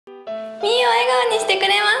みーを笑顔にしてくれ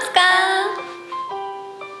ますか？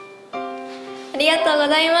ありがとうご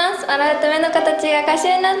ざいます。笑うと目の形がカシ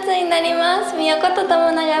ューナッツになります。みよこと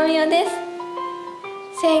友永みよです。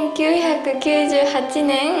1998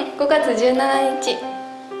年5月17日、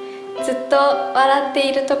ずっと笑って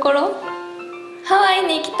いるところ、ハワイ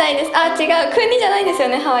に行きたいです。あ、違う、国じゃないですよ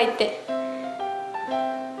ね、ハワイって。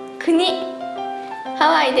国、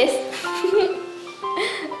ハワイです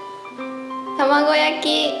卵焼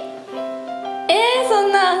き、そ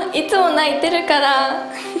んないつも泣いてるから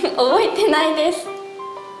覚えてないです。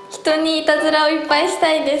人にいたずらをいっぱいし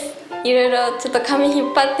たいです。いろいろちょっと髪引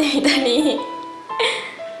っ張ってみたり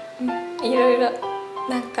いろいろ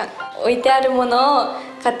なんか置いてあるものを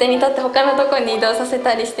勝手に取って他のとこに移動させ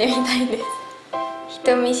たりしてみたいです。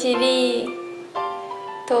人見知り、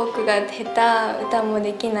トークが下手、歌も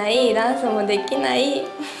できない、ダンスもできないいっ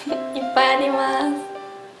ぱいあります。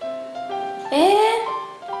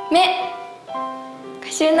目、カ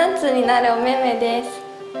シューナッツになるお目目です。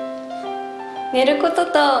寝ること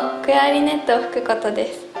とクラリネットを吹くこと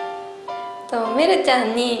です。メルちゃ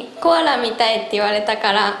んにコアラみたいって言われた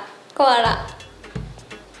からコアラ、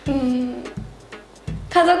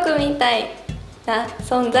家族みたいな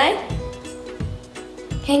存在。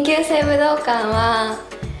研究生武道館は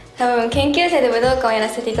多分研究生で武道館をやら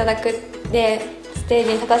せていただくでステー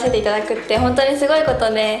ジに立たせていただくって本当にすごいこ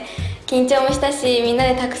とで、緊張もしたしみんな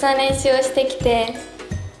でたくさん練習をしてきて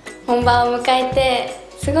本番を迎えて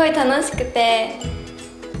すごい楽しくて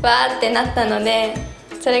わーってなったので、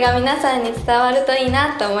それが皆さんに伝わるといい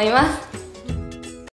なと思います。